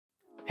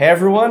Hey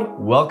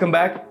everyone, welcome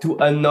back to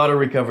another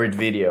recovered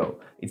video.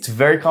 It's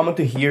very common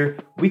to hear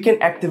we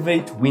can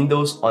activate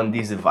Windows on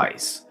this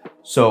device.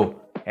 So,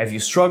 have you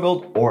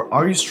struggled or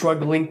are you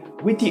struggling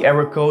with the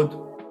error code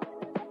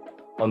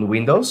on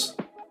Windows?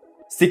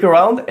 Stick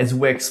around as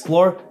we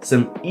explore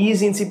some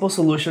easy and simple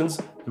solutions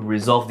to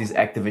resolve this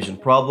activation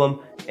problem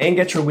and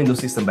get your Windows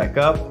system back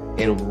up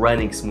and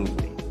running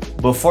smoothly.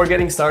 Before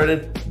getting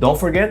started, don't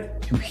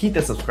forget to hit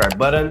the subscribe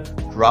button,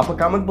 drop a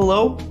comment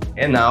below,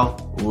 and now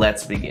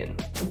let's begin.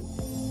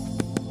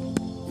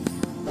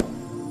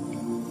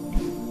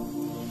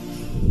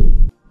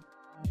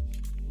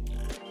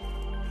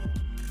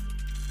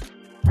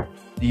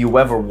 Do you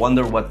ever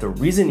wonder what the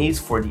reason is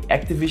for the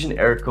activation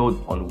error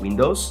code on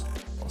Windows?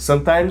 Well,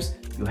 sometimes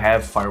you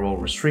have firewall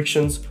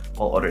restrictions,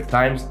 while other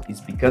times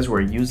it's because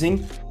we're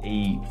using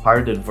a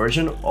pirated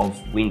version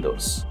of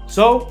Windows.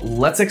 So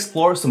let's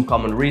explore some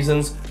common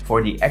reasons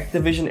for the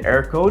activation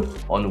error code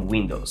on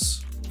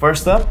Windows.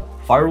 First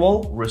up,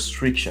 firewall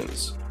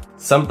restrictions.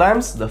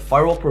 Sometimes the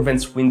firewall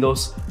prevents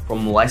Windows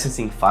from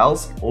licensing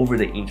files over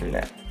the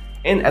internet,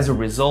 and as a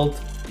result,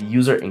 the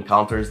user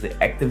encounters the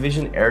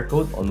activation error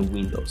code on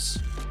Windows.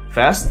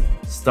 Fast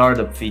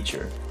startup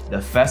feature.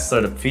 The fast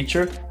startup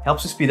feature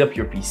helps you speed up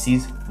your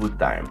PC's boot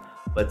time,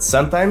 but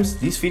sometimes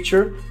this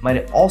feature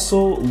might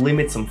also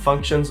limit some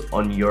functions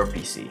on your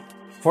PC.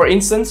 For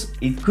instance,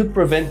 it could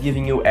prevent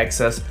giving you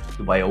access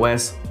to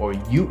BIOS or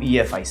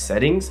UEFI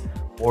settings,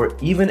 or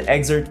even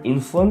exert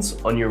influence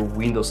on your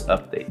Windows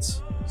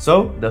updates.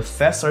 So the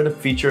fast startup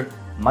feature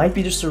might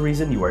be just the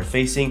reason you are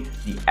facing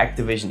the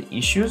activation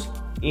issues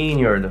in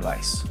your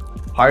device.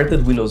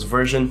 Pirated Windows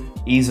version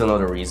is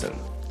another reason.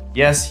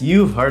 Yes,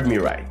 you've heard me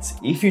right.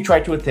 If you try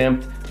to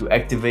attempt to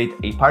activate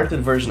a pirated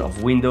version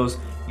of Windows,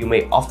 you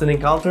may often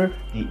encounter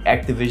the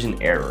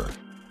activation error.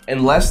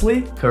 And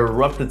lastly,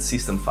 corrupted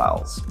system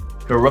files.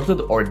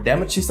 Corrupted or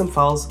damaged system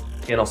files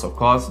can also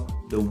cause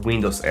the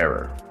Windows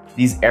error.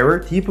 This error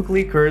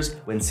typically occurs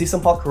when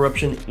system file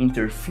corruption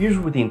interferes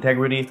with the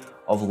integrity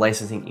of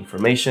licensing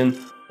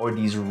information or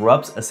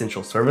disrupts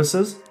essential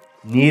services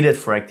needed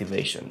for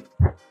activation.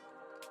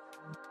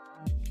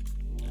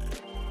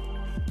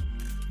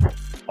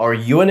 Are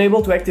you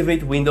unable to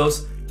activate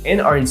Windows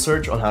and are in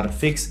search on how to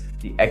fix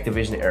the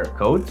activation error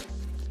code?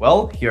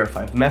 Well, here are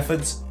 5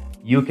 methods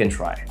you can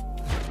try.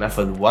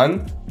 Method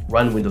 1.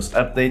 Run Windows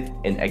Update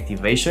and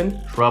Activation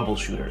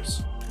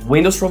Troubleshooters.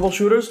 Windows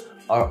troubleshooters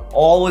are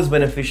always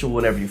beneficial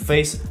whenever you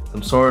face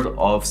some sort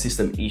of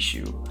system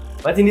issue.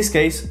 But in this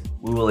case,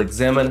 we will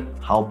examine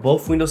how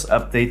both Windows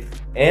Update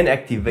and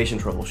Activation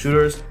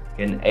Troubleshooters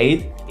can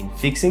aid in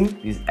fixing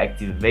this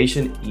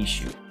activation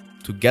issue.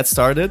 To get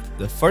started,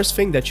 the first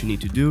thing that you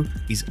need to do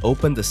is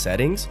open the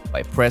settings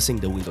by pressing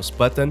the Windows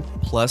button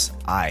plus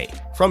I.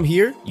 From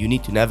here, you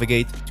need to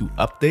navigate to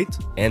Update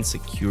and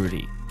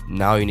Security.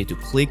 Now you need to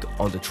click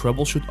on the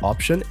Troubleshoot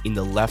option in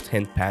the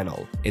left-hand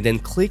panel and then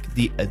click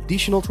the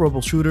Additional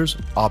Troubleshooters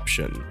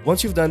option.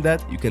 Once you've done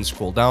that, you can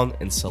scroll down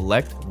and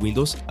select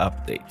Windows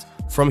Update.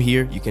 From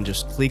here, you can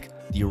just click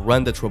the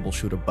Run the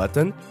Troubleshooter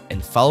button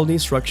and follow the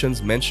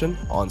instructions mentioned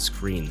on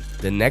screen.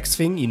 The next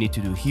thing you need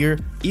to do here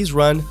is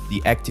run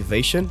the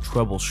Activation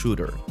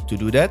Troubleshooter. To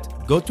do that,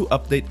 go to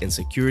Update and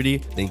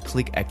Security, then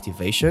click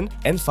Activation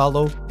and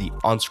follow the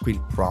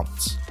on-screen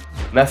prompts.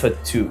 Method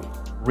 2.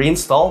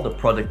 Reinstall the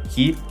product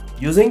key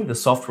using the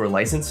software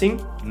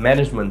licensing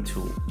management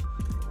tool.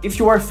 If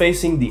you are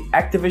facing the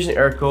activation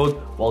error code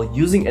while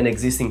using an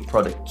existing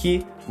product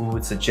key, we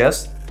would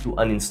suggest to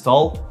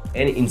uninstall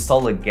and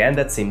install again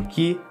that same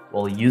key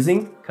while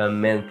using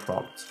command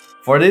prompt.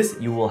 For this,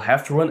 you will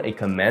have to run a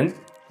command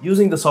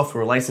using the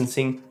software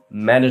licensing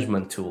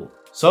management tool.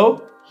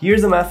 So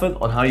here's the method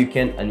on how you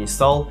can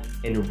uninstall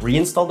and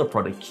reinstall the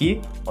product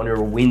key on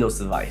your Windows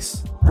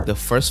device. The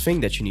first thing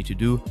that you need to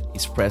do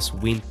is press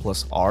Win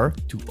plus R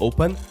to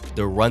open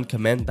the Run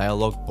command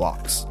dialog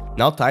box.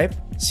 Now type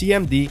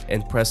CMD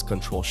and press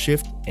Ctrl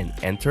Shift and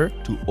Enter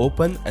to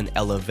open an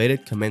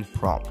elevated command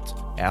prompt.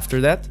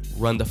 After that,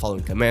 run the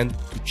following command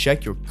to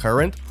check your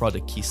current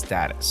product key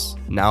status.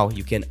 Now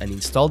you can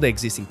uninstall the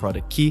existing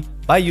product key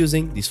by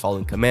using this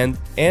following command,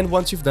 and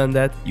once you've done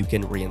that, you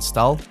can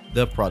reinstall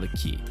the product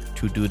key.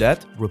 To do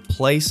that,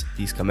 replace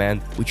this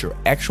command with your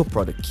actual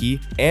product key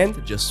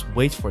and just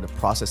wait for the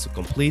process to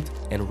complete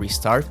and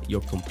restart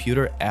your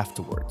computer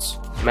afterwards.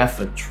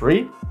 Method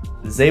 3.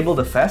 Disable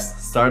the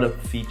fast startup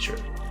feature.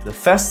 The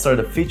fast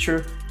startup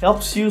feature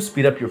helps you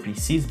speed up your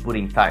PC's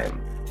booting time,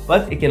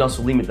 but it can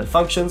also limit the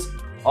functions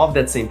of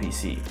that same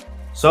PC.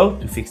 So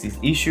to fix this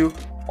issue,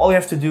 all you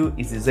have to do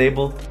is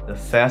disable the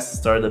fast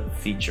startup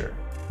feature.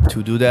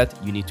 To do that,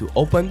 you need to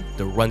open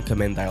the Run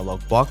command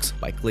dialog box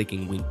by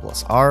clicking Win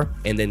plus R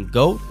and then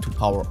go to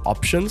Power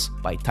Options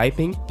by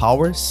typing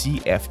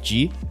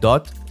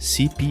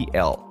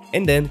powercfg.cpl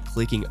and then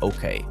clicking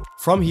OK.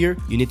 From here,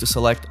 you need to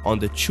select on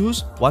the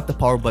Choose what the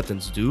power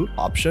buttons do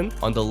option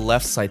on the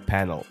left side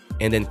panel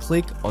and then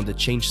click on the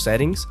Change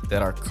Settings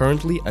that are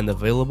currently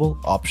unavailable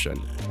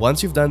option.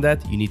 Once you've done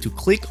that, you need to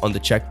click on the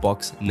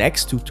checkbox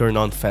next to Turn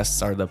on Fast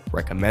Startup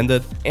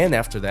Recommended, and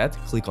after that,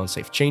 click on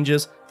Save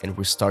Changes and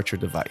restart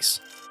your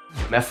device.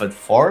 Method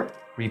 4.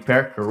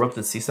 Repair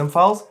corrupted system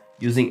files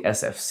using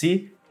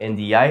SFC and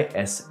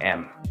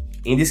DISM.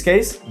 In this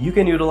case, you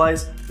can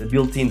utilize the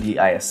built-in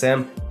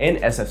DISM and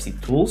SFC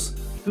tools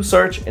to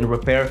search and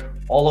repair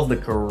all of the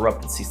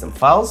corrupted system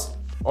files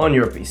on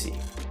your PC.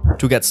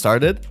 To get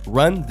started,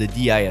 run the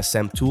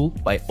DISM tool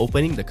by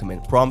opening the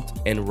command prompt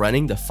and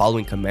running the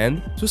following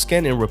command to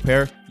scan and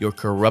repair your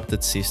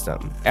corrupted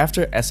system.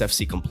 After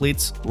SFC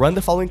completes, run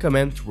the following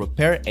command to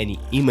repair any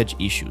image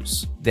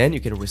issues. Then you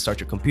can restart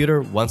your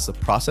computer once the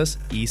process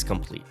is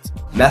complete.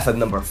 Method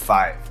number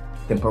 5.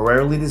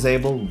 Temporarily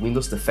disable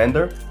Windows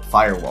Defender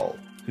Firewall.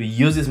 To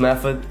use this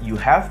method, you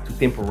have to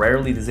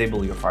temporarily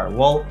disable your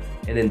firewall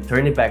and then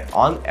turn it back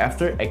on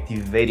after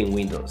activating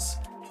Windows.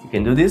 You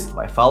can do this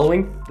by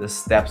following the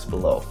steps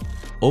below.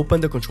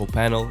 Open the control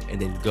panel and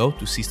then go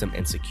to System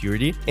and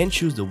Security and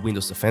choose the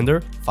Windows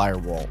Defender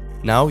Firewall.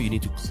 Now you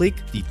need to click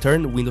the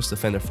Turn Windows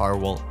Defender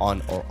Firewall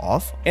on or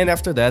off, and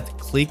after that,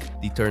 click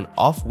the Turn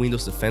off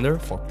Windows Defender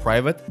for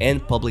private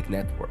and public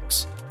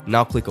networks.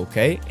 Now click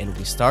OK and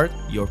restart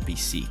your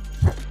PC.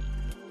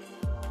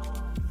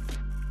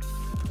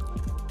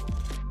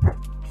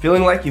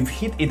 Feeling like you've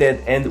hit a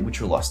dead end with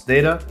your lost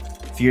data?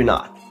 Fear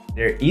not.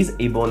 There is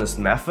a bonus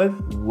method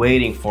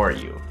waiting for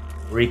you.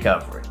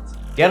 Recover it.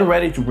 Get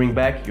ready to bring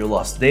back your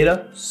lost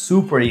data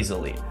super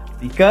easily,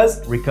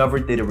 because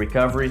Recovered Data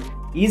Recovery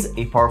is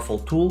a powerful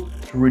tool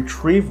to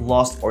retrieve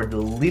lost or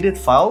deleted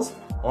files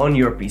on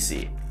your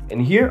PC.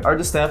 And here are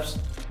the steps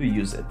to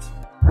use it.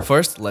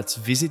 First, let's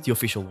visit the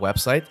official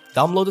website,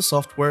 download the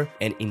software,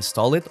 and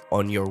install it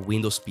on your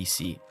Windows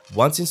PC.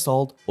 Once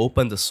installed,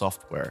 open the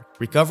software.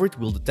 Recovered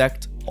will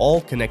detect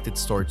all connected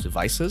storage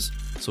devices,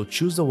 so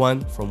choose the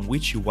one from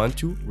which you want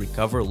to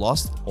recover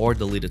lost or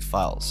deleted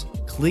files.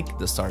 Click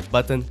the Start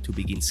button to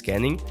begin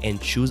scanning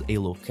and choose a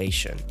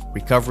location.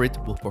 Recovered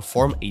will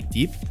perform a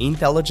deep,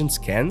 intelligent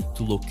scan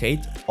to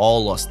locate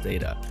all lost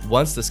data.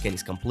 Once the scan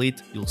is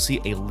complete, you'll see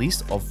a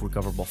list of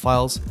recoverable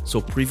files, so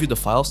preview the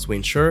files to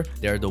ensure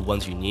they are the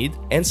ones you need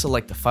and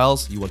select the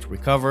files you want to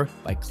recover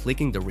by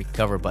clicking the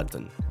Recover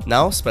button.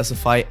 Now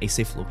specify a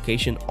safe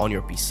location on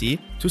your PC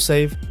to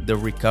save the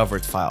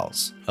recovered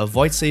files.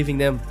 Avoid saving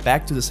them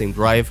back to the same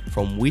drive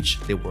from which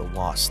they were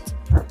lost.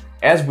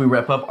 As we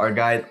wrap up our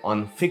guide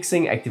on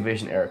fixing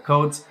Activision error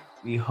codes,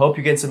 we hope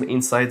you get some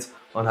insights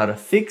on how to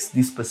fix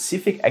the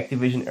specific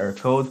Activision error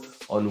code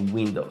on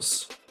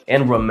Windows.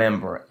 And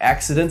remember,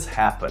 accidents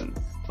happen,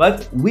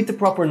 but with the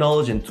proper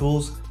knowledge and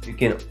tools, you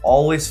can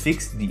always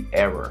fix the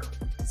error.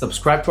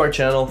 Subscribe to our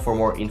channel for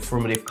more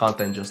informative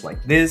content just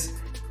like this,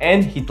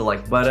 and hit the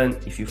like button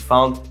if you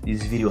found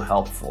this video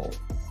helpful.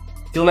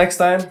 Till next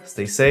time,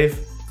 stay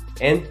safe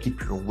and keep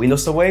your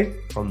Windows away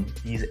from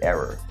this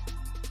error.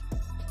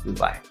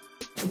 Goodbye.